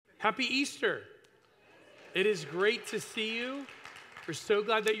Happy Easter. It is great to see you. We're so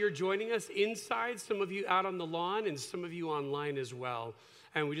glad that you're joining us inside, some of you out on the lawn, and some of you online as well.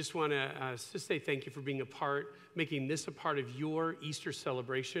 And we just want to just say thank you for being a part, making this a part of your Easter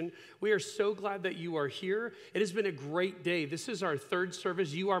celebration. We are so glad that you are here. It has been a great day. This is our third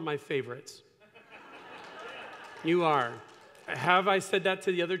service. You are my favorites. You are. Have I said that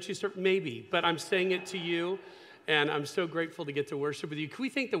to the other two services? Maybe, but I'm saying it to you. And I'm so grateful to get to worship with you. Can we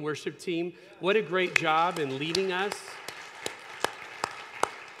thank the worship team? What a great job in leading us.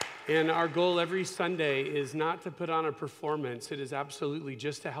 And our goal every Sunday is not to put on a performance. It is absolutely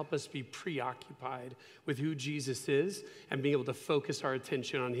just to help us be preoccupied with who Jesus is and being able to focus our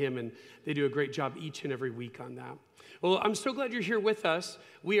attention on him. And they do a great job each and every week on that. Well, I'm so glad you're here with us.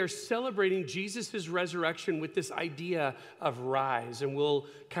 We are celebrating Jesus' resurrection with this idea of rise. And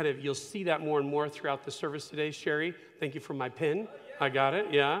you'll see that more and more throughout the service today. Sherry, thank you for my pen. I got it,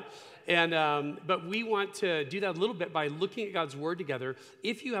 yeah. But we want to do that a little bit by looking at God's word together.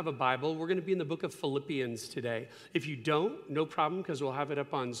 If you have a Bible, we're going to be in the book of Philippians today. If you don't, no problem, because we'll have it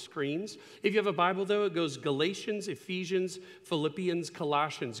up on screens. If you have a Bible, though, it goes Galatians, Ephesians, Philippians,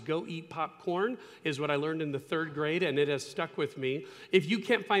 Colossians. Go eat popcorn is what I learned in the third grade, and it has stuck with me. If you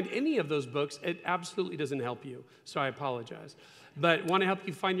can't find any of those books, it absolutely doesn't help you, so I apologize. But want to help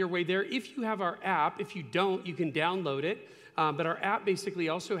you find your way there. If you have our app, if you don't, you can download it. But our app basically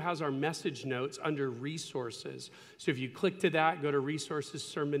also has our message notes under resources. So if you click to that, go to resources,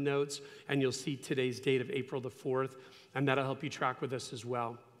 sermon notes, and you'll see today's date of April the 4th, and that'll help you track with us as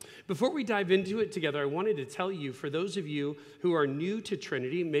well. Before we dive into it together, I wanted to tell you, for those of you who are new to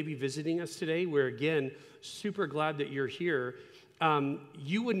Trinity, maybe visiting us today, we're again super glad that you're here.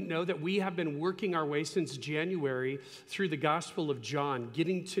 You wouldn't know that we have been working our way since January through the Gospel of John,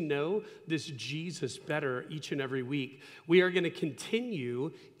 getting to know this Jesus better each and every week. We are going to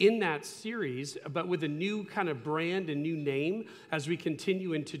continue in that series, but with a new kind of brand and new name as we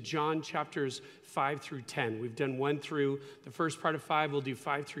continue into John chapters 5 through 10. We've done 1 through the first part of 5. We'll do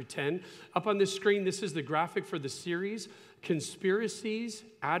 5 through 10. Up on the screen, this is the graphic for the series: Conspiracies,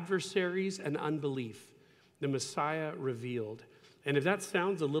 Adversaries, and Unbelief, the Messiah Revealed. And if that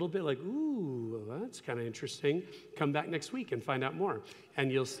sounds a little bit like, ooh, that's kind of interesting, come back next week and find out more.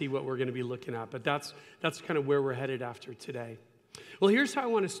 And you'll see what we're going to be looking at. But that's kind of where we're headed after today. Well, here's how I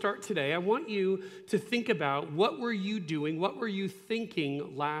want to start today. I want you to think about, what were you doing, what were you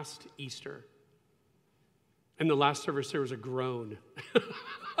thinking last Easter? In the last service, there was a groan.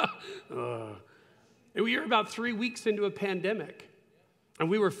 And we were about 3 weeks into a pandemic. And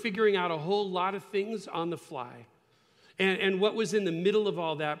we were figuring out a whole lot of things on the fly. And what was in the middle of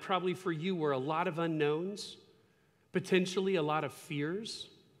all that, probably for you, were a lot of unknowns, potentially a lot of fears,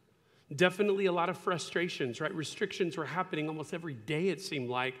 definitely a lot of frustrations, right? Restrictions were happening almost every day, it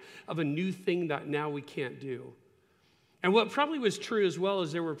seemed like, of a new thing that now we can't do. And what probably was true as well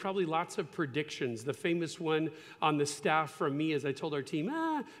is there were probably lots of predictions. The famous one on the staff from me, as I told our team,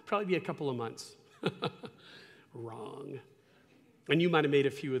 probably be a couple of months. Wrong. And you might have made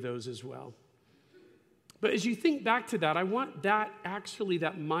a few of those as well. But as you think back to that, I want that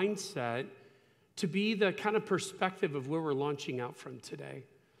mindset to be the kind of perspective of where we're launching out from today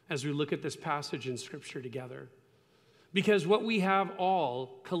as we look at this passage in Scripture together. Because what we have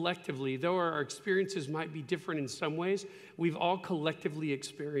all collectively, though our experiences might be different in some ways, we've all collectively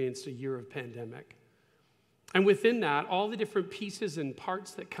experienced a year of pandemic. And within that, all the different pieces and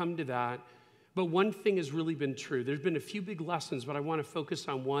parts that come to that, but one thing has really been true. There's been a few big lessons, but I want to focus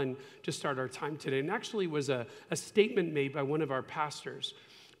on one to start our time today. And actually was a statement made by one of our pastors.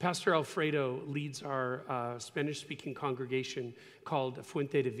 Pastor Alfredo leads our Spanish-speaking congregation called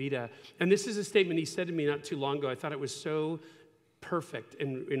Fuente de Vida. And this is a statement he said to me not too long ago. I thought it was so perfect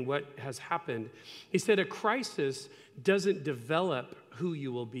in what has happened. He said, a crisis doesn't develop who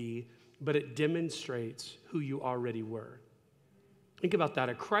you will be, but it demonstrates who you already were. Think about that.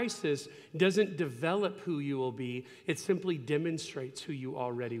 A crisis doesn't develop who you will be. It simply demonstrates who you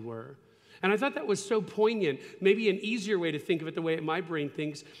already were. And I thought that was so poignant. Maybe an easier way to think of it, the way my brain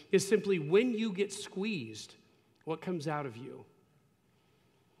thinks, is simply when you get squeezed, what comes out of you?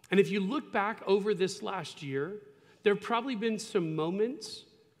 And if you look back over this last year, there have probably been some moments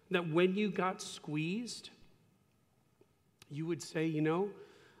that when you got squeezed, you would say,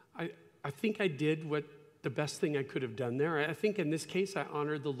 I think I did the best thing I could have done there. I think in this case, I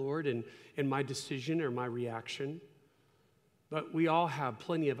honored the Lord in my decision or my reaction. But we all have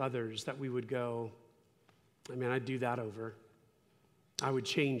plenty of others that we would go, I'd do that over. I would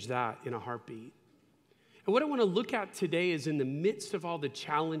change that in a heartbeat. And what I want to look at today is in the midst of all the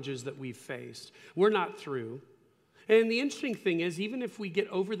challenges that we've faced, we're not through. And the interesting thing is, even if we get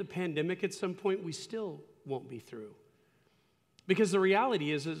over the pandemic at some point, we still won't be through. Because the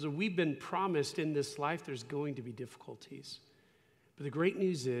reality is we've been promised in this life, there's going to be difficulties. But the great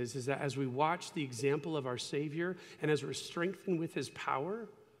news is that as we watch the example of our Savior and as we're strengthened with his power,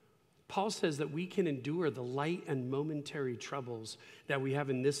 Paul says that we can endure the light and momentary troubles that we have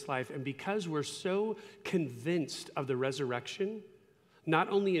in this life. And because we're so convinced of the resurrection, not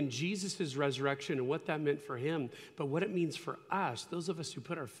only in Jesus' resurrection and what that meant for him, but what it means for us, those of us who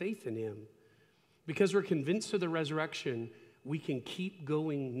put our faith in him. Because we're convinced of the resurrection, we can keep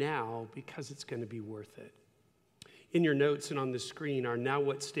going now because it's going to be worth it. In your notes and on the screen, our now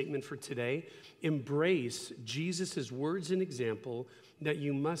what statement for today: embrace Jesus' words and example that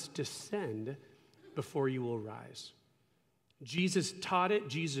you must descend before you will rise. Jesus taught it,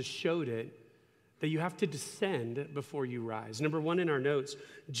 Jesus showed it, that you have to descend before you rise. Number one in our notes,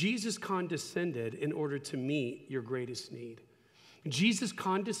 Jesus condescended in order to meet your greatest need. Jesus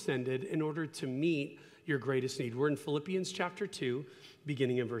condescended in order to meet your greatest need. We're in Philippians chapter 2,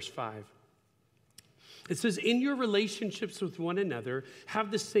 beginning in verse 5. It says, in your relationships with one another,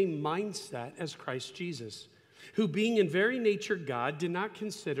 have the same mindset as Christ Jesus, who being in very nature God, did not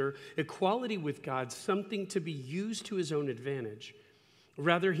consider equality with God something to be used to his own advantage.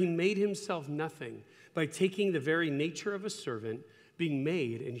 Rather, he made himself nothing by taking the very nature of a servant, being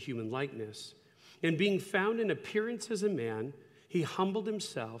made in human likeness. And being found in appearance as a man, he humbled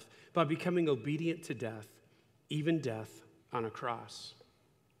himself by becoming obedient to death, even death on a cross.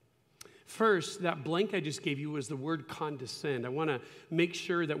 First, that blank I just gave you was the word condescend. I want to make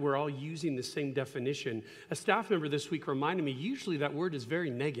sure that we're all using the same definition. A staff member this week reminded me, usually that word is very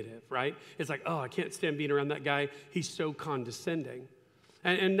negative, right? It's like, oh, I can't stand being around that guy. He's so condescending.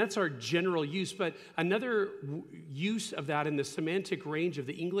 And that's our general use. But another use of that in the semantic range of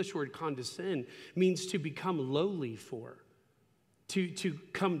the English word condescend means to become lowly for, to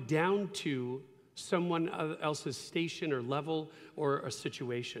come down to someone else's station or level or a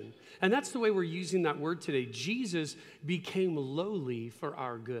situation. And that's the way we're using that word today. Jesus became lowly for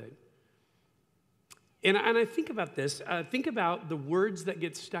our good. And I think about this. Think about the words that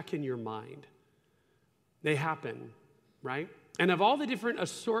get stuck in your mind. They happen, right? And of all the different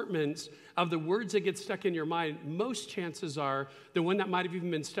assortments of the words that get stuck in your mind, most chances are the one that might have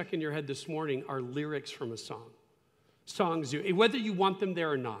even been stuck in your head this morning are lyrics from a song. Songs, whether you want them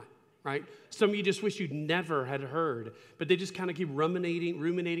there or not. Right? Some of you just wish you'd never had heard, but they just kind of keep ruminating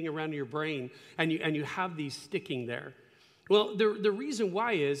around in your brain, and you have these sticking there. Well, the reason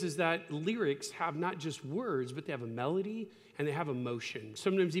why is that lyrics have not just words, but they have a melody and they have emotion,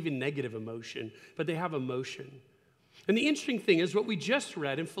 sometimes even negative emotion, but they have emotion. And the interesting thing is what we just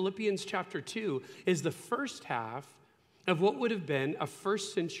read in Philippians chapter 2 is the first half of what would have been a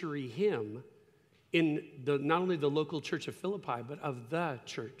first century hymn in not only the local church of Philippi, but of the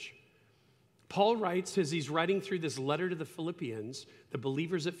church. Paul writes, as he's writing through this letter to the Philippians, the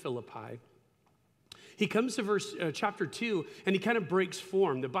believers at Philippi, he comes to chapter 2, and he kind of breaks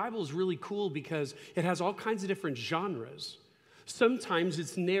form. The Bible is really cool because it has all kinds of different genres. Sometimes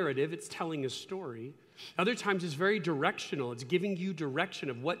it's narrative, it's telling a story. Other times it's very directional. It's giving you direction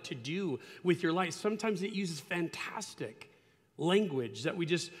of what to do with your life. Sometimes it uses fantastic language that we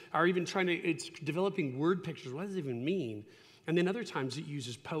just are even it's developing word pictures. What does it even mean? And then other times it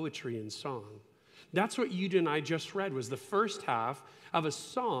uses poetry and song. That's what you and I just read was the first half of a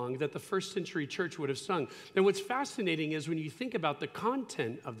song that the first century church would have sung. And what's fascinating is when you think about the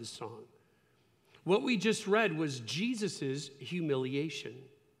content of the song, what we just read was Jesus's humiliation.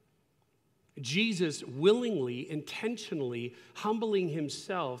 Jesus willingly, intentionally humbling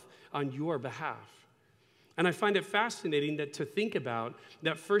himself on your behalf. And I find it fascinating that to think about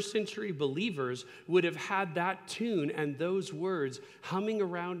that first century believers would have had that tune and those words humming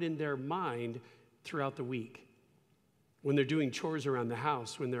around in their mind throughout the week. When they're doing chores around the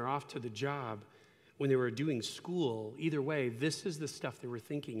house, when they're off to the job, when they were doing school, either way, this is the stuff they were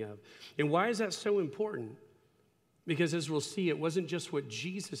thinking of. And why is that so important? Because as we'll see, it wasn't just what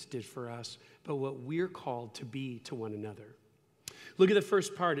Jesus did for us, but what we're called to be to one another. Look at the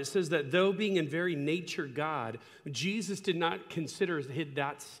first part. It says that though being in very nature God, Jesus did not consider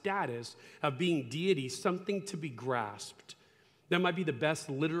that status of being deity something to be grasped. That might be the best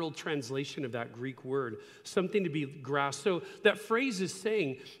literal translation of that Greek word, something to be grasped. So that phrase is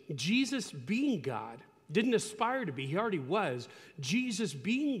saying Jesus being God didn't aspire to be. He already was. Jesus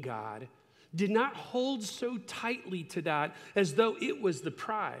being God did not hold so tightly to that as though it was the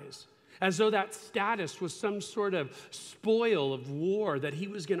prize, as though that status was some sort of spoil of war that he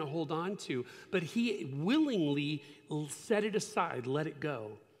was going to hold on to. But he willingly set it aside, let it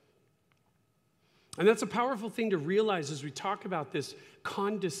go. And that's a powerful thing to realize as we talk about this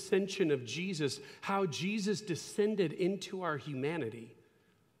condescension of Jesus, how Jesus descended into our humanity,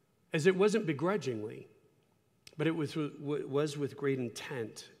 as it wasn't begrudgingly, but it was with great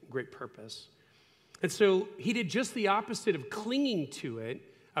intent, great purpose. And so he did just the opposite of clinging to it,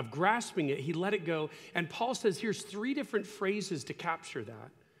 of grasping it. He let it go. And Paul says here's 3 different phrases to capture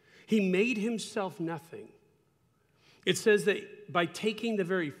that. He made himself nothing. It says that by taking the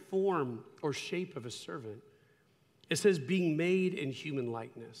very form or shape of a servant. It says being made in human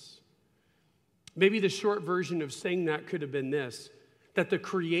likeness. Maybe the short version of saying that could have been this, that the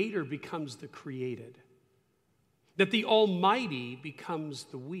Creator becomes the created, that the Almighty becomes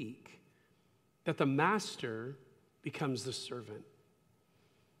the weak, that the Master becomes the servant.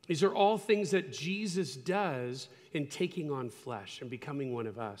 These are all things that Jesus does in taking on flesh and becoming one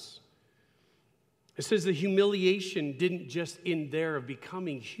of us. It says the humiliation didn't just end there of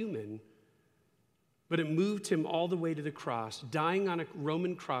becoming human, but it moved him all the way to the cross, dying on a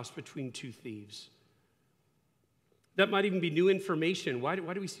Roman cross between 2 thieves. That might even be new information. Why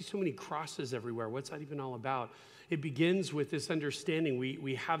do we see so many crosses everywhere? What's that even all about? It begins with this understanding.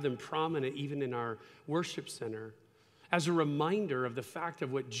 We have them prominent even in our worship center as a reminder of the fact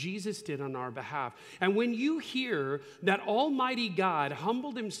of what Jesus did on our behalf. And when you hear that Almighty God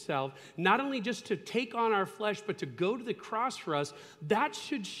humbled himself, not only just to take on our flesh, but to go to the cross for us, that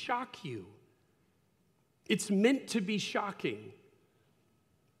should shock you. It's meant to be shocking.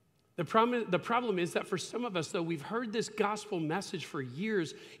 The problem is that for some of us, though, we've heard this gospel message for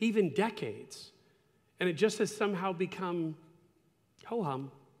years, even decades, and it just has somehow become ho-hum.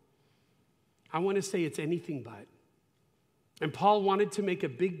 I want to say it's anything but. And Paul wanted to make a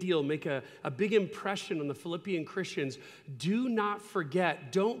big deal, make a big impression on the Philippian Christians. Do not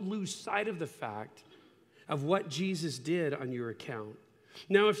forget, don't lose sight of the fact of what Jesus did on your account.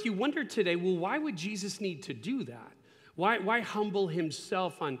 Now, if you wonder today, well, why would Jesus need to do that? Why humble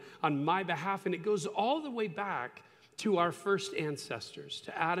himself on my behalf? And it goes all the way back to our first ancestors,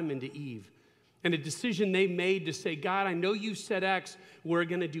 to Adam and to Eve, and a decision they made to say, God, I know you said X, we're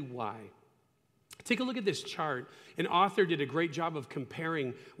going to do Y. Take a look at this chart. An author did a great job of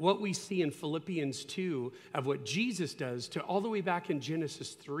comparing what we see in Philippians 2 of what Jesus does to all the way back in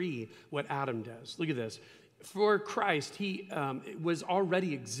Genesis 3, what Adam does. Look at this. For Christ, he was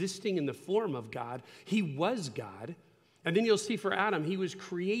already existing in the form of God. He was God. And then you'll see for Adam, he was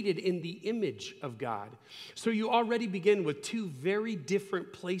created in the image of God. So you already begin with 2 very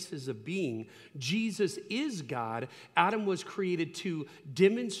different places of being. Jesus is God. Adam was created to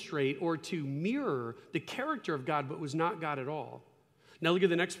demonstrate or to mirror the character of God, but was not God at all. Now look at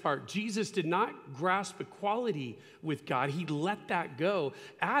the next part. Jesus did not grasp equality with God. He let that go.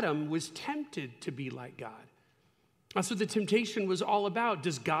 Adam was tempted to be like God. That's what the temptation was all about.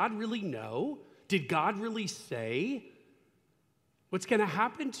 Does God really know? Did God really say? What's going to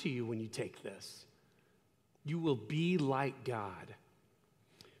happen to you when you take this? You will be like God.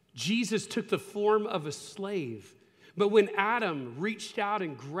 Jesus took the form of a slave. But when Adam reached out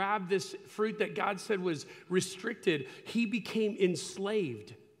and grabbed this fruit that God said was restricted, he became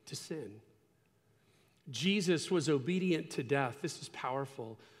enslaved to sin. Jesus was obedient to death. This is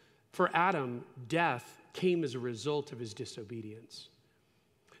powerful. For Adam, death came as a result of his disobedience.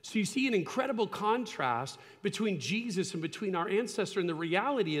 So you see an incredible contrast between Jesus and between our ancestor. And the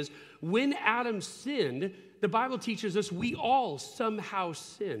reality is, when Adam sinned, the Bible teaches us we all somehow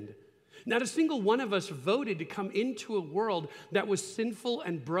sinned. Not a single one of us voted to come into a world that was sinful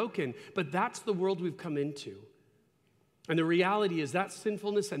and broken, but that's the world we've come into. And the reality is that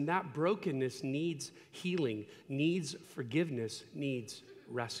sinfulness and that brokenness needs healing, needs forgiveness, needs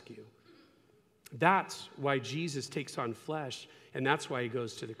rescue. That's why Jesus takes on flesh, and that's why he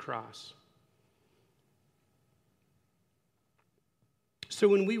goes to the cross. So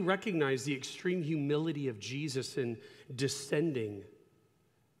when we recognize the extreme humility of Jesus in descending,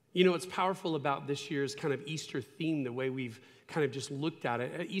 you know what's powerful about this year's kind of Easter theme, the way we've kind of just looked at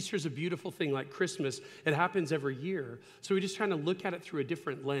it. Easter's a beautiful thing like Christmas. It happens every year. So we're just trying to look at it through a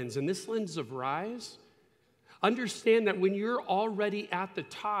different lens. And this lens of rise, understand that when you're already at the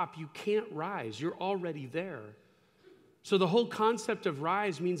top, you can't rise. You're already there. So the whole concept of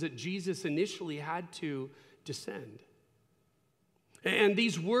rise means that Jesus initially had to descend. And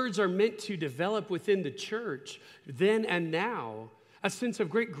these words are meant to develop within the church then and now a sense of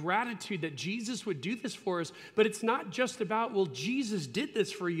great gratitude that Jesus would do this for us. But it's not just about, well, Jesus did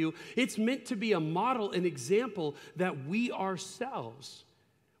this for you. It's meant to be a model, an example that we ourselves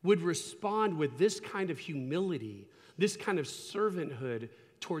would respond with this kind of humility, this kind of servanthood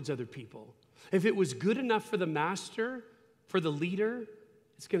towards other people. If it was good enough for the master, for the leader,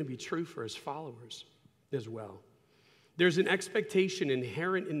 it's going to be true for his followers as well. There's an expectation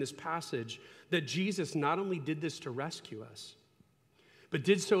inherent in this passage that Jesus not only did this to rescue us, but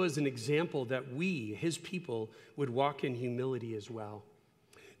did so as an example that we, his people, would walk in humility as well.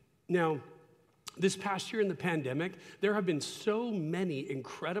 Now, this past year in the pandemic, there have been so many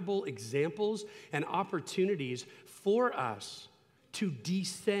incredible examples and opportunities for us to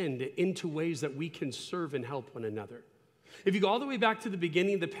descend into ways that we can serve and help one another. If you go all the way back to the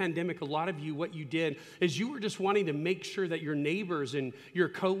beginning of the pandemic, a lot of you, what you did is you were just wanting to make sure that your neighbors and your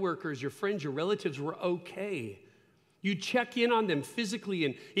coworkers, your friends, your relatives were okay. You check in on them physically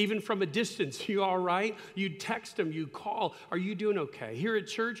and even from a distance. You all right? You text them, you call. Are you doing okay? Here at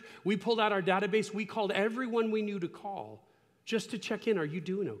church, we pulled out our database. We called everyone we knew to call just to check in. Are you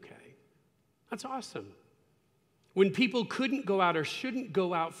doing okay? That's awesome. When people couldn't go out or shouldn't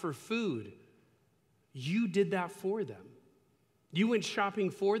go out for food, you did that for them. You went shopping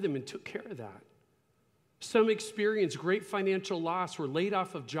for them and took care of that. Some experienced great financial loss, were laid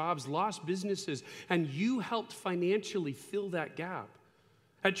off of jobs, lost businesses, and you helped financially fill that gap.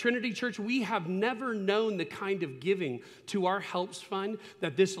 At Trinity Church, we have never known the kind of giving to our helps fund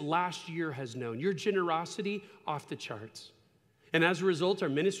that this last year has known. Your generosity, off the charts. And as a result, our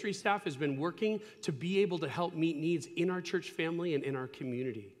ministry staff has been working to be able to help meet needs in our church family and in our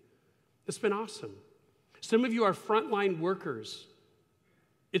community. It's been awesome. Some of you are frontline workers.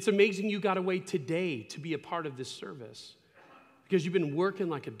 It's amazing you got away today to be a part of this service because you've been working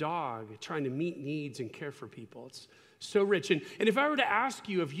like a dog trying to meet needs and care for people. It's so rich. And if I were to ask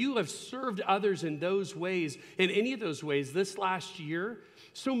you if you have served others in those ways, in any of those ways this last year,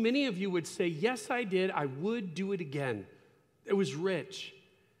 so many of you would say, yes, I did. I would do it again. It was rich.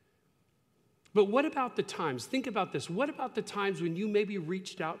 But what about the times? Think about this. What about the times when you maybe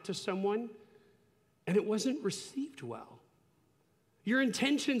reached out to someone and it wasn't received well? Your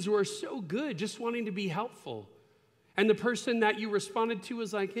intentions were so good, just wanting to be helpful. And the person that you responded to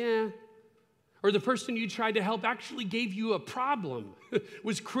was like, or the person you tried to help actually gave you a problem,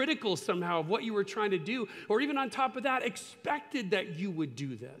 was critical somehow of what you were trying to do, or even on top of that, expected that you would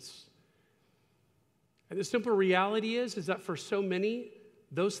do this. And the simple reality is that for so many,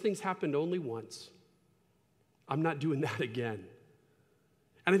 those things happened only once. I'm not doing that again.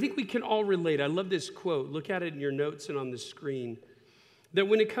 And I think we can all relate. I love this quote. Look at it in your notes and on the screen. That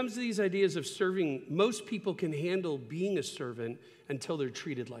when it comes to these ideas of serving, most people can handle being a servant until they're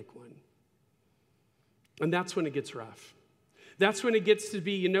treated like one. And that's when it gets rough. That's when it gets to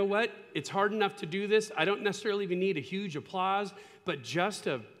be, you know what? It's hard enough to do this. I don't necessarily even need a huge applause, but just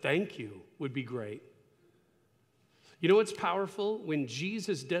a thank you would be great. You know what's powerful? When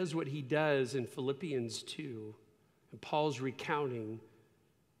Jesus does what he does in Philippians 2, and Paul's recounting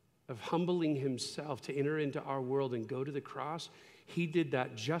of humbling himself to enter into our world and go to the cross, he did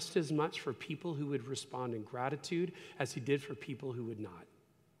that just as much for people who would respond in gratitude as he did for people who would not.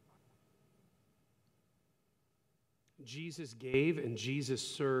 Jesus gave and Jesus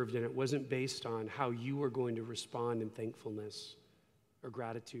served, and it wasn't based on how you were going to respond in thankfulness or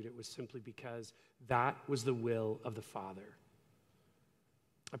gratitude. It was simply because that was the will of the Father.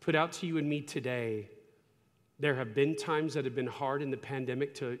 I put out to you and me today, there have been times that have been hard in the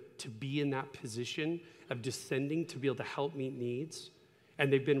pandemic to be in that position of descending to be able to help meet needs,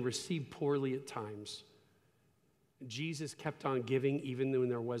 and they've been received poorly at times. Jesus kept on giving even when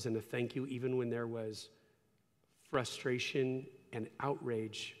there wasn't a thank you, even when there was frustration and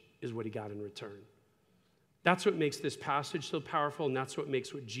outrage is what he got in return. That's what makes this passage so powerful, and that's what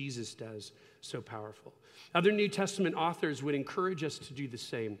makes what Jesus does so powerful. Other New Testament authors would encourage us to do the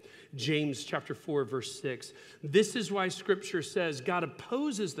same. James chapter 4, verse 6. This is why Scripture says, God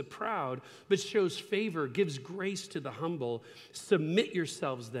opposes the proud, but shows favor, gives grace to the humble. Submit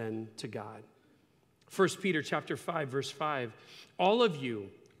yourselves then to God. 1 Peter chapter 5, verse 5. All of you,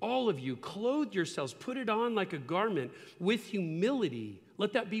 clothe yourselves, put it on like a garment with humility.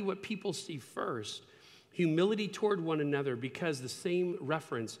 Let that be what people see first. Humility toward one another, because the same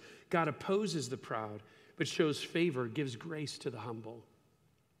reference, God opposes the proud, but shows favor, gives grace to the humble.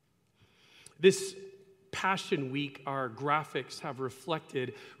 This Passion Week, our graphics have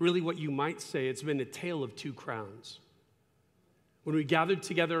reflected really what you might say it's been a tale of two crowns. When we gathered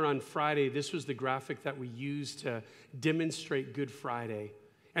together on Friday, this was the graphic that we used to demonstrate Good Friday.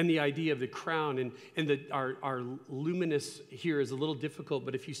 And the idea of the crown, and our luminous here is a little difficult,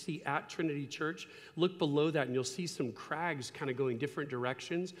 but if you see at Trinity Church, look below that and you'll see some crags kind of going different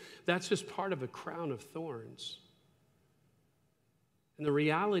directions. That's just part of a crown of thorns. And the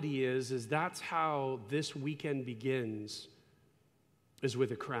reality is that's how this weekend begins, is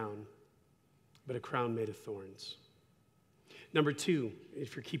with a crown, but a crown made of thorns. Number two,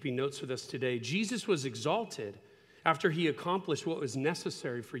 if you're keeping notes with us today, Jesus was exalted after he accomplished what was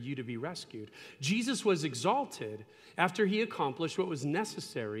necessary for you to be rescued. Jesus was exalted after he accomplished what was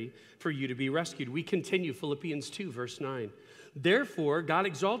necessary for you to be rescued. We continue, Philippians 2, verse 9. Therefore, God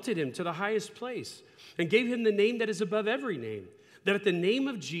exalted him to the highest place and gave him the name that is above every name, that at the name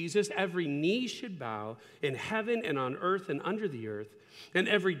of Jesus, every knee should bow in heaven and on earth and under the earth, and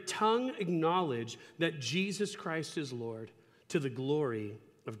every tongue acknowledge that Jesus Christ is Lord, to the glory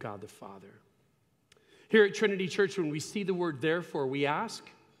of God the Father. Here at Trinity Church, when we see the word therefore, we ask,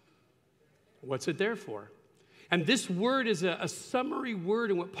 what's it there for? And this word is a summary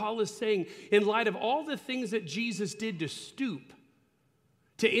word in what Paul is saying in light of all the things that Jesus did to stoop,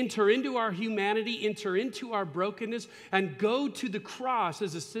 to enter into our humanity, enter into our brokenness, and go to the cross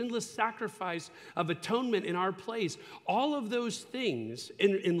as a sinless sacrifice of atonement in our place. All of those things,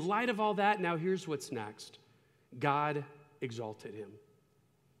 in light of all that, now here's what's next. God exalted him.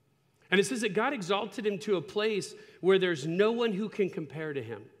 And it says that God exalted him to a place where there's no one who can compare to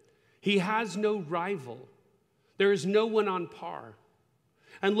him. He has no rival. There is no one on par.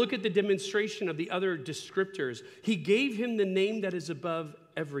 And look at the demonstration of the other descriptors. He gave him the name that is above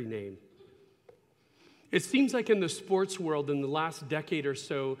every name. It seems like in the sports world in the last decade or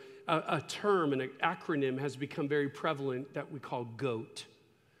so, a term and an acronym has become very prevalent that we call GOAT.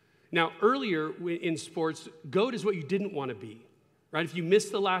 Now, earlier in sports, GOAT is what you didn't want to be. Right? If you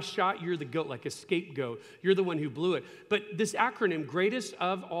missed the last shot, you're the GOAT, like a scapegoat. You're the one who blew it. But this acronym, greatest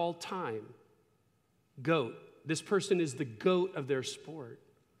of all time, GOAT. This person is the GOAT of their sport.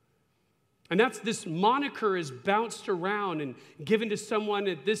 And this moniker is bounced around and given to someone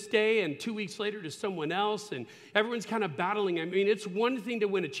at this day and 2 weeks later to someone else. And everyone's kind of battling. I mean, it's one thing to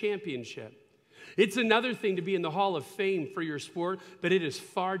win a championship. It's another thing to be in the Hall of Fame for your sport, but it is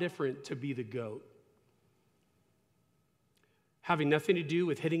far different to be the GOAT. Having nothing to do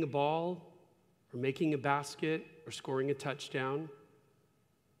with hitting a ball or making a basket or scoring a touchdown.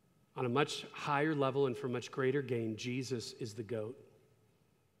 On a much higher level and for much greater gain, Jesus is the GOAT.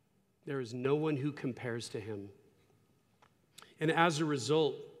 There is no one who compares to him. And as a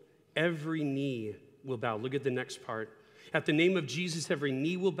result, every knee will bow. Look at the next part. At the name of Jesus, every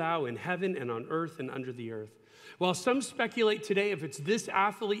knee will bow in heaven and on earth and under the earth. While some speculate today if it's this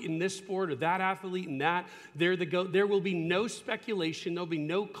athlete in this sport or that athlete in that, they're the GOAT, there will be no speculation. There'll be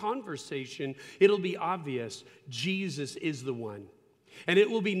no conversation. It'll be obvious. Jesus is the one. And it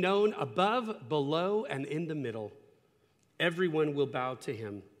will be known above, below, and in the middle. Everyone will bow to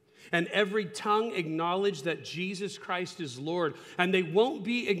him. And every tongue acknowledge that Jesus Christ is Lord. And they won't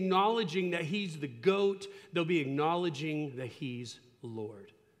be acknowledging that he's the GOAT. They'll be acknowledging that he's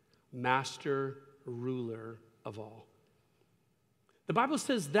Lord, master, ruler of all. The Bible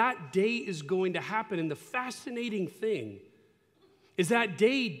says that day is going to happen. And the fascinating thing is that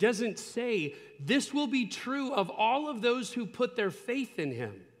day doesn't say this will be true of all of those who put their faith in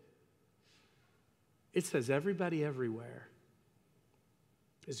him. It says everybody everywhere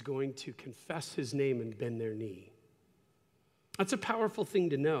is going to confess his name and bend their knee. That's a powerful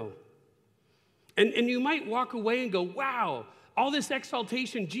thing to know. And you might walk away and go, wow, all this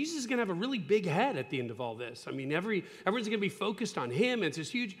exaltation, Jesus is going to have a really big head at the end of all this. I mean, everyone's going to be focused on him. It's this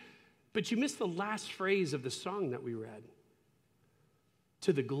huge, but you missed the last phrase of the song that we read.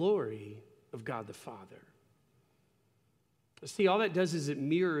 To the glory of God the Father. See, all that does is it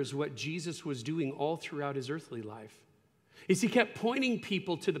mirrors what Jesus was doing all throughout his earthly life. He kept pointing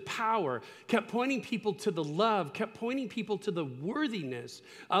people to the power, kept pointing people to the love, kept pointing people to the worthiness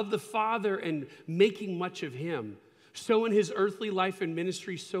of the Father and making much of him. So in his earthly life and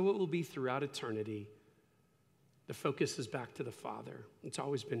ministry, so it will be throughout eternity. The focus is back to the Father. It's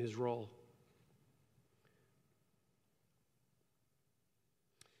always been his role.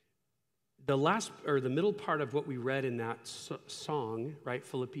 The middle part of what we read in that song, right,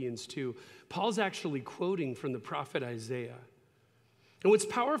 Philippians 2, Paul's actually quoting from the prophet Isaiah. And what's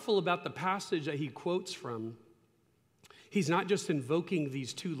powerful about the passage that he quotes from, he's not just invoking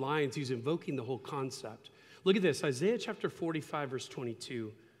these two lines, he's invoking the whole concept. Look at this, Isaiah chapter 45, verse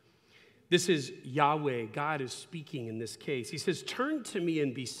 22. This is Yahweh, God is speaking in this case. He says, "Turn to me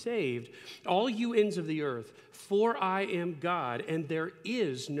and be saved, all you ends of the earth, for I am God, and there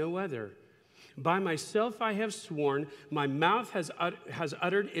is no other. By myself I have sworn, my mouth has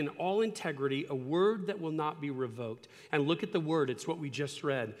uttered in all integrity a word that will not be revoked." And look at the word, it's what we just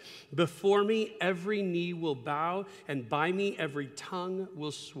read. "Before me every knee will bow, and by me every tongue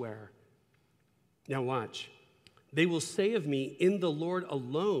will swear." Now watch. "They will say of me, in the Lord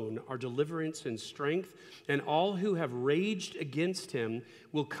alone are deliverance and strength, and all who have raged against him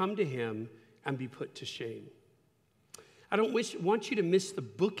will come to him and be put to shame." I don't want you to miss the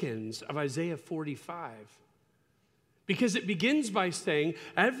bookends of Isaiah 45. Because it begins by saying,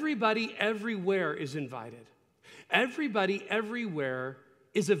 everybody everywhere is invited. Everybody everywhere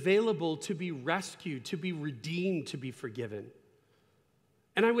is available to be rescued, to be redeemed, to be forgiven.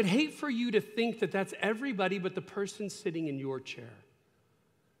 And I would hate for you to think that that's everybody but the person sitting in your chair.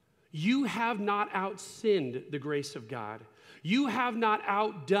 You have not outsinned the grace of God. You have not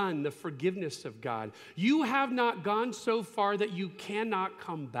outdone the forgiveness of God. You have not gone so far that you cannot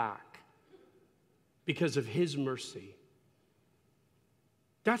come back because of his mercy.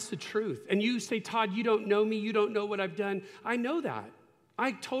 That's the truth. And you say, Todd, you don't know me. You don't know what I've done. I know that.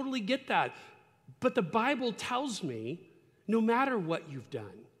 I totally get that. But the Bible tells me, no matter what you've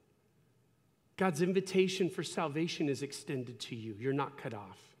done, God's invitation for salvation is extended to you. You're not cut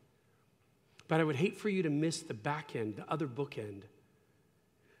off. But I would hate for you to miss the back end, the other bookend,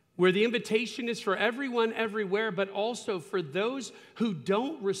 where the invitation is for everyone everywhere, but also for those who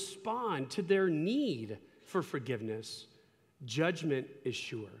don't respond to their need for forgiveness. Judgment is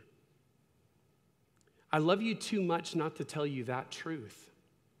sure. I love you too much not to tell you that truth.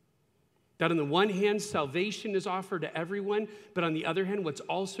 That on the one hand, salvation is offered to everyone, but on the other hand, what's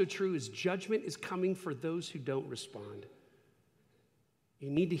also true is judgment is coming for those who don't respond. You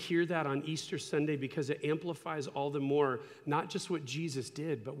need to hear that on Easter Sunday because it amplifies all the more, not just what Jesus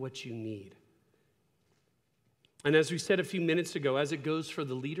did, but what you need. And as we said a few minutes ago, as it goes for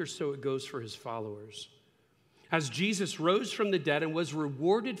the leader, so it goes for his followers. As Jesus rose from the dead and was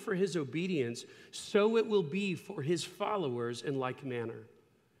rewarded for his obedience, so it will be for his followers in like manner.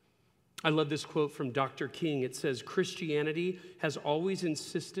 I love this quote from Dr. King. It says, Christianity has always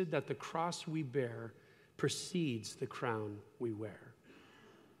insisted that the cross we bear precedes the crown we wear.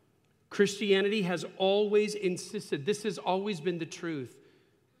 Christianity has always insisted, this has always been the truth,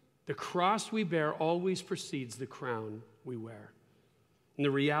 the cross we bear always precedes the crown we wear. And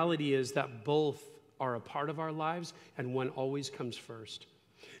the reality is that both are a part of our lives, and one always comes first.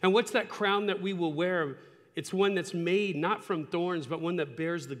 And what's that crown that we will wear? It's one that's made not from thorns, but one that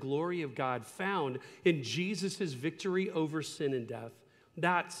bears the glory of God, found in Jesus' victory over sin and death.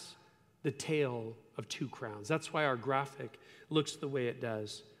 That's the tale of two crowns. That's why our graphic looks the way it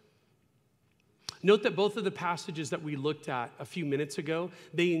does. Note that both of the passages that we looked at a few minutes ago,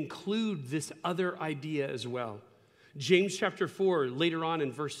 they include this other idea as well. James chapter 4, later on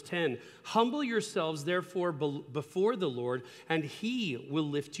in verse 10, humble yourselves therefore before the Lord, and he will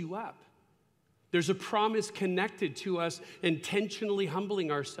lift you up. There's a promise connected to us intentionally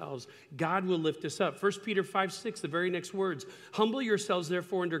humbling ourselves. God will lift us up. 1 Peter 5:6, the very next words, humble yourselves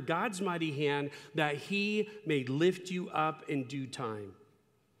therefore under God's mighty hand, that he may lift you up in due time.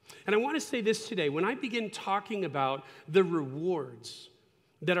 And I want to say this today. When I begin talking about the rewards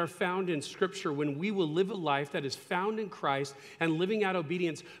that are found in Scripture when we will live a life that is found in Christ and living out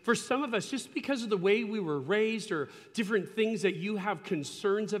obedience, for some of us, just because of the way we were raised or different things that you have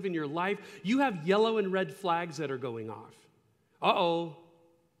concerns of in your life, you have yellow and red flags that are going off.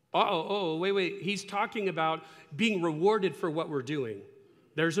 Wait. He's talking about being rewarded for what we're doing.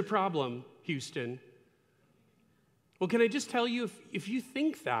 There's a problem, Houston. Well, can I just tell you, if you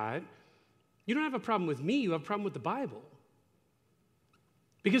think that, you don't have a problem with me, you have a problem with the Bible.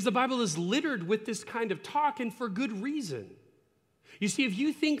 Because the Bible is littered with this kind of talk, and for good reason. You see, if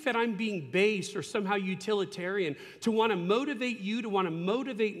you think that I'm being base or somehow utilitarian to want to motivate you, to want to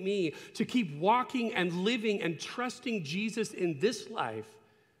motivate me to keep walking and living and trusting Jesus in this life,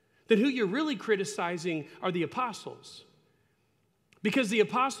 then who you're really criticizing are the apostles. Because the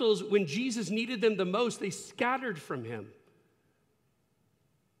apostles, when Jesus needed them the most, they scattered from him.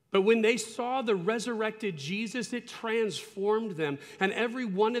 But when they saw the resurrected Jesus, it transformed them. And every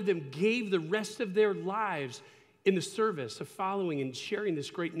one of them gave the rest of their lives in the service of following and sharing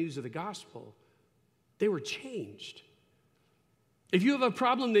this great news of the gospel. They were changed. If you have a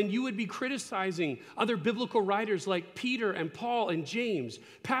problem, then you would be criticizing other biblical writers like Peter and Paul and James,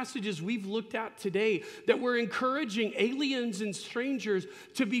 passages we've looked at today that were encouraging aliens and strangers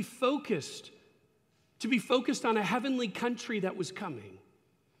to be focused on a heavenly country that was coming.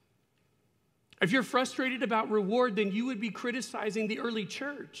 If you're frustrated about reward, then you would be criticizing the early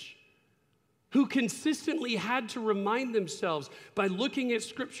church, who consistently had to remind themselves by looking at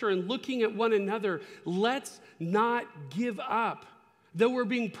Scripture and looking at one another, let's not give up. Though we're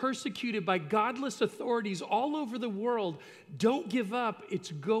being persecuted by godless authorities all over the world, don't give up.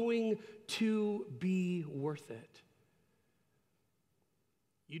 It's going to be worth it.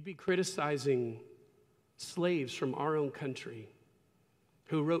 You'd be criticizing slaves from our own country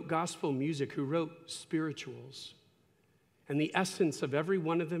who wrote gospel music, who wrote spirituals. And the essence of every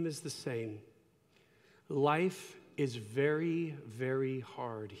one of them is the same. Life is very, very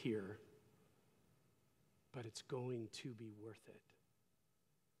hard here, but it's going to be worth it.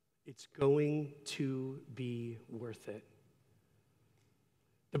 It's going to be worth it.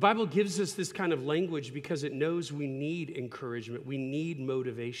 The Bible gives us this kind of language because it knows we need encouragement. We need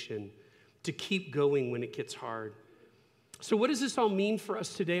motivation to keep going when it gets hard. So what does this all mean for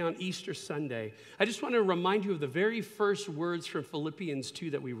us today on Easter Sunday? I just want to remind you of the very first words from Philippians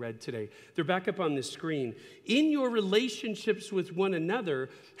 2 that we read today. They're back up on the screen. In your relationships with one another,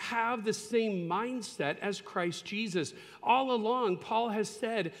 have the same mindset as Christ Jesus. All along, Paul has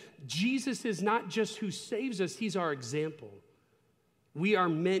said, Jesus is not just who saves us, he's our example. We are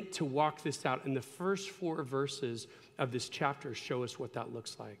meant to walk this out, and the first 4 verses of this chapter show us what that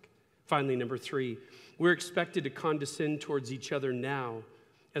looks like. Finally, number 3, we're expected to condescend towards each other now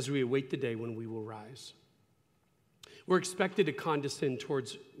as we await the day when we will rise. We're expected to condescend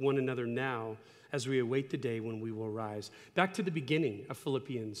towards one another now as we await the day when we will rise. Back to the beginning of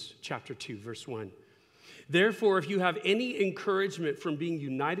Philippians chapter 2, verse 1. Therefore, if you have any encouragement from being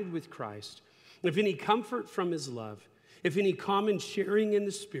united with Christ, if any comfort from his love, if any common sharing in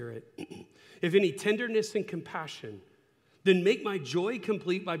the Spirit, if any tenderness and compassion, then make my joy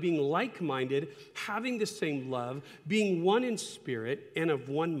complete by being like-minded, having the same love, being one in spirit and of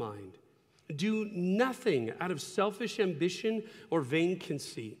one mind. Do nothing out of selfish ambition or vain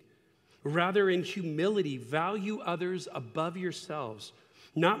conceit. Rather, in humility, value others above yourselves,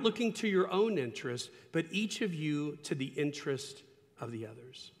 not looking to your own interest, but each of you to the interest of the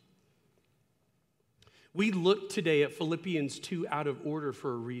others. We look today at Philippians 2 out of order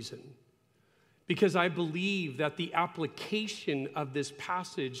for a reason. Because I believe that the application of this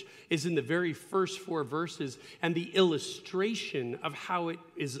passage is in the very first 4 verses, and the illustration of how it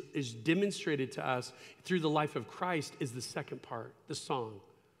is demonstrated to us through the life of Christ is the second part, the song.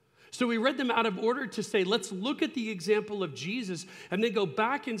 So we read them out of order to say, let's look at the example of Jesus and then go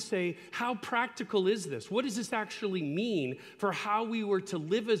back and say, how practical is this? What does this actually mean for how we were to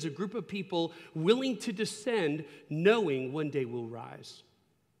live as a group of people willing to descend, knowing one day we'll rise?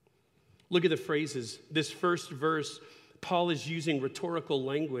 Look at the phrases. This first verse, Paul is using rhetorical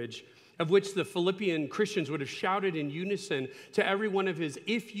language of which the Philippian Christians would have shouted in unison to every one of his,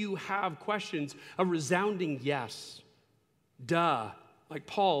 if you have questions, a resounding yes. Duh. Like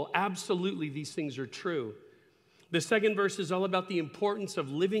Paul, absolutely these things are true. The second verse is all about the importance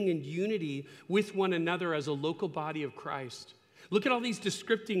of living in unity with one another as a local body of Christ. Look at all these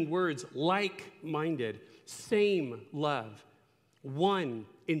descripting words, like-minded, same love, one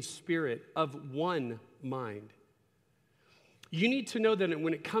in spirit, of one mind. You need to know that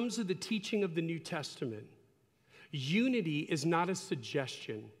when it comes to the teaching of the New Testament, unity is not a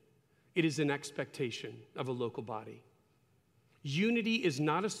suggestion, it is an expectation of a local body. Unity is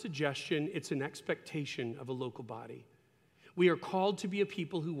not a suggestion, it's an expectation of a local body. We are called to be a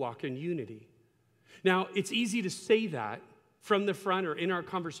people who walk in unity. Now, it's easy to say that from the front or in our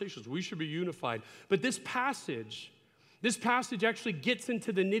conversations. We should be unified. But this passage actually gets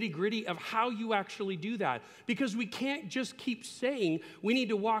into the nitty-gritty of how you actually do that. Because we can't just keep saying we need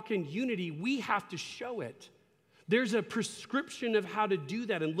to walk in unity. We have to show it. There's a prescription of how to do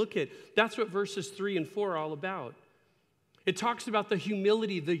that. And look at, that's what verses 3 and 4 are all about. It talks about the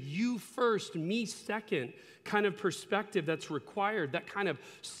humility, the you first, me second kind of perspective that's required, that kind of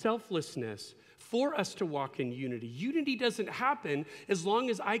selflessness for us to walk in unity. Unity doesn't happen as long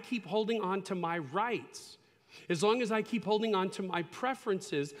as I keep holding on to my rights, as long as I keep holding on to my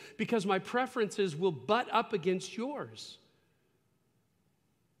preferences, because my preferences will butt up against yours.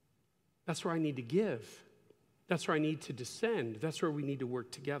 That's where I need to give. That's where I need to descend. That's where we need to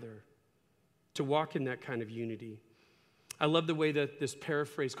work together to walk in that kind of unity. I love the way that this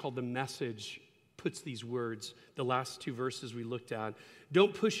paraphrase called The Message puts these words, the last 2 verses we looked at.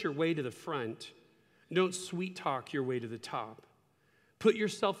 Don't push your way to the front. Don't sweet talk your way to the top. Put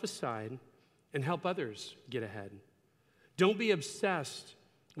yourself aside and help others get ahead. Don't be obsessed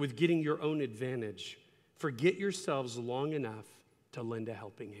with getting your own advantage. Forget yourselves long enough to lend a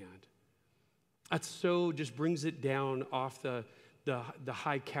helping hand. That so just brings it down off the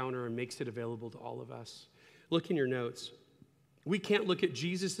high counter and makes it available to all of us. Look in your notes. We can't look at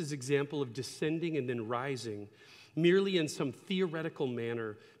Jesus' example of descending and then rising merely in some theoretical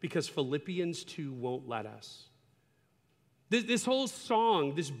manner because Philippians 2 won't let us. This whole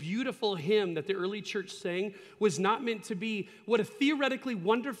song, this beautiful hymn that the early church sang was not meant to be what a theoretically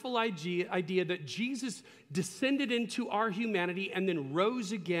wonderful idea that Jesus descended into our humanity and then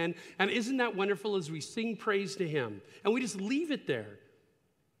rose again. And isn't that wonderful as we sing praise to him? And we just leave it there.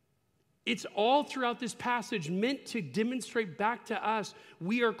 It's all throughout this passage meant to demonstrate back to us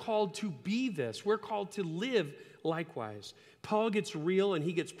we are called to be this. We're called to live likewise. Paul gets real and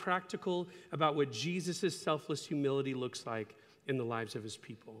he gets practical about what Jesus' selfless humility looks like in the lives of his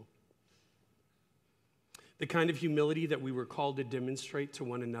people. The kind of humility that we were called to demonstrate to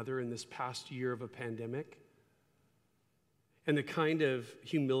one another in this past year of a pandemic, and the kind of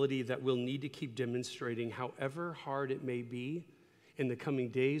humility that we'll need to keep demonstrating, however hard it may be, in the coming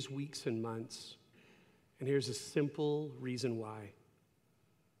days, weeks, and months. And here's a simple reason why.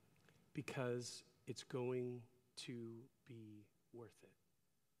 Because it's going to be worth it.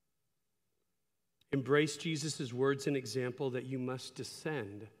 Embrace Jesus' words and example that you must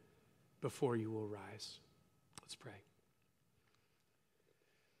descend before you will rise. Let's pray.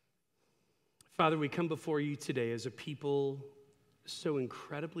 Father, we come before you today as a people so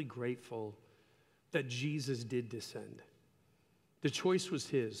incredibly grateful that Jesus did descend. The choice was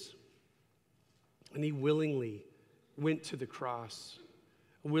his, and he willingly went to the cross,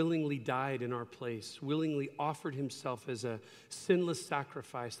 willingly died in our place, willingly offered himself as a sinless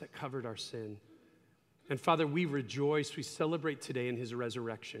sacrifice that covered our sin. And Father, we rejoice, we celebrate today in his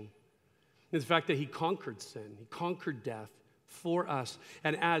resurrection. In the fact that he conquered sin, he conquered death for us.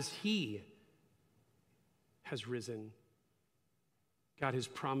 And as he has risen, God, his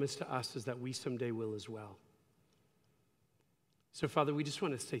promise to us is that we someday will as well. So Father, we just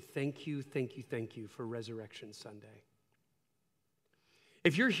want to say thank you for Resurrection Sunday.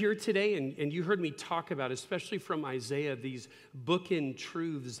 If you're here today and you heard me talk about, especially from Isaiah, these bookend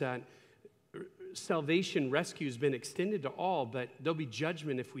truths that salvation, rescue has been extended to all, but there'll be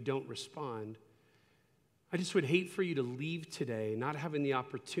judgment if we don't respond. I just would hate for you to leave today not having the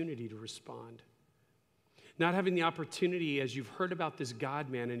opportunity to respond. Not having the opportunity, as you've heard about this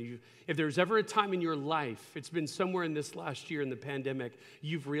God-man, and if there's ever a time in your life, it's been somewhere in this last year in the pandemic,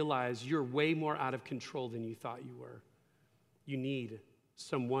 you've realized you're way more out of control than you thought you were. You need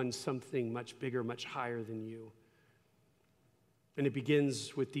someone, something much bigger, much higher than you. And it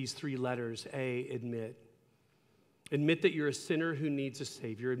begins with these three letters. A, admit. Admit that you're a sinner who needs a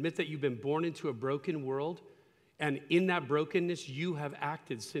Savior. Admit that you've been born into a broken world, and in that brokenness, you have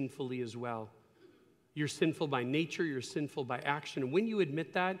acted sinfully as well. You're sinful by nature, you're sinful by action. And when you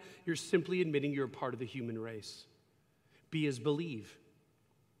admit that, you're simply admitting you're a part of the human race. B is believe.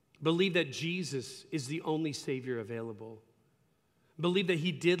 Believe that Jesus is the only Savior available. Believe that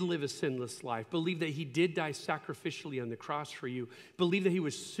he did live a sinless life. Believe that he did die sacrificially on the cross for you. Believe that he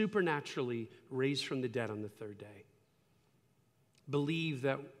was supernaturally raised from the dead on the third day. Believe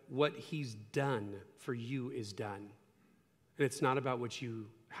that what he's done for you is done. And it's not about what you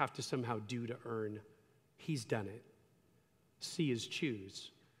have to somehow do to earn. He's done it. C is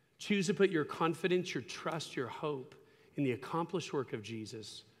choose. Choose to put your confidence, your trust, your hope in the accomplished work of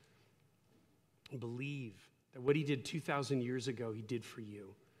Jesus. And believe that what he did 2,000 years ago, he did for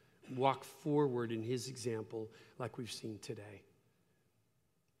you. Walk forward in his example like we've seen today.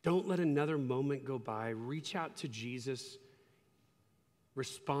 Don't let another moment go by. Reach out to Jesus.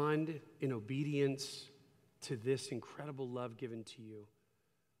 Respond in obedience to this incredible love given to you.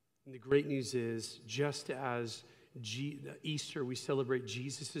 And the great news is, just as Easter, we celebrate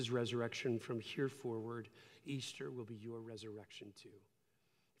Jesus' resurrection from here forward, Easter will be your resurrection too.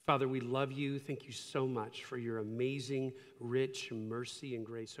 Father, we love you. Thank you so much for your amazing, rich mercy and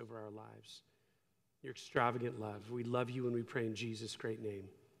grace over our lives. Your extravagant love. We love you and we pray in Jesus' great name.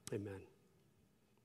 Amen.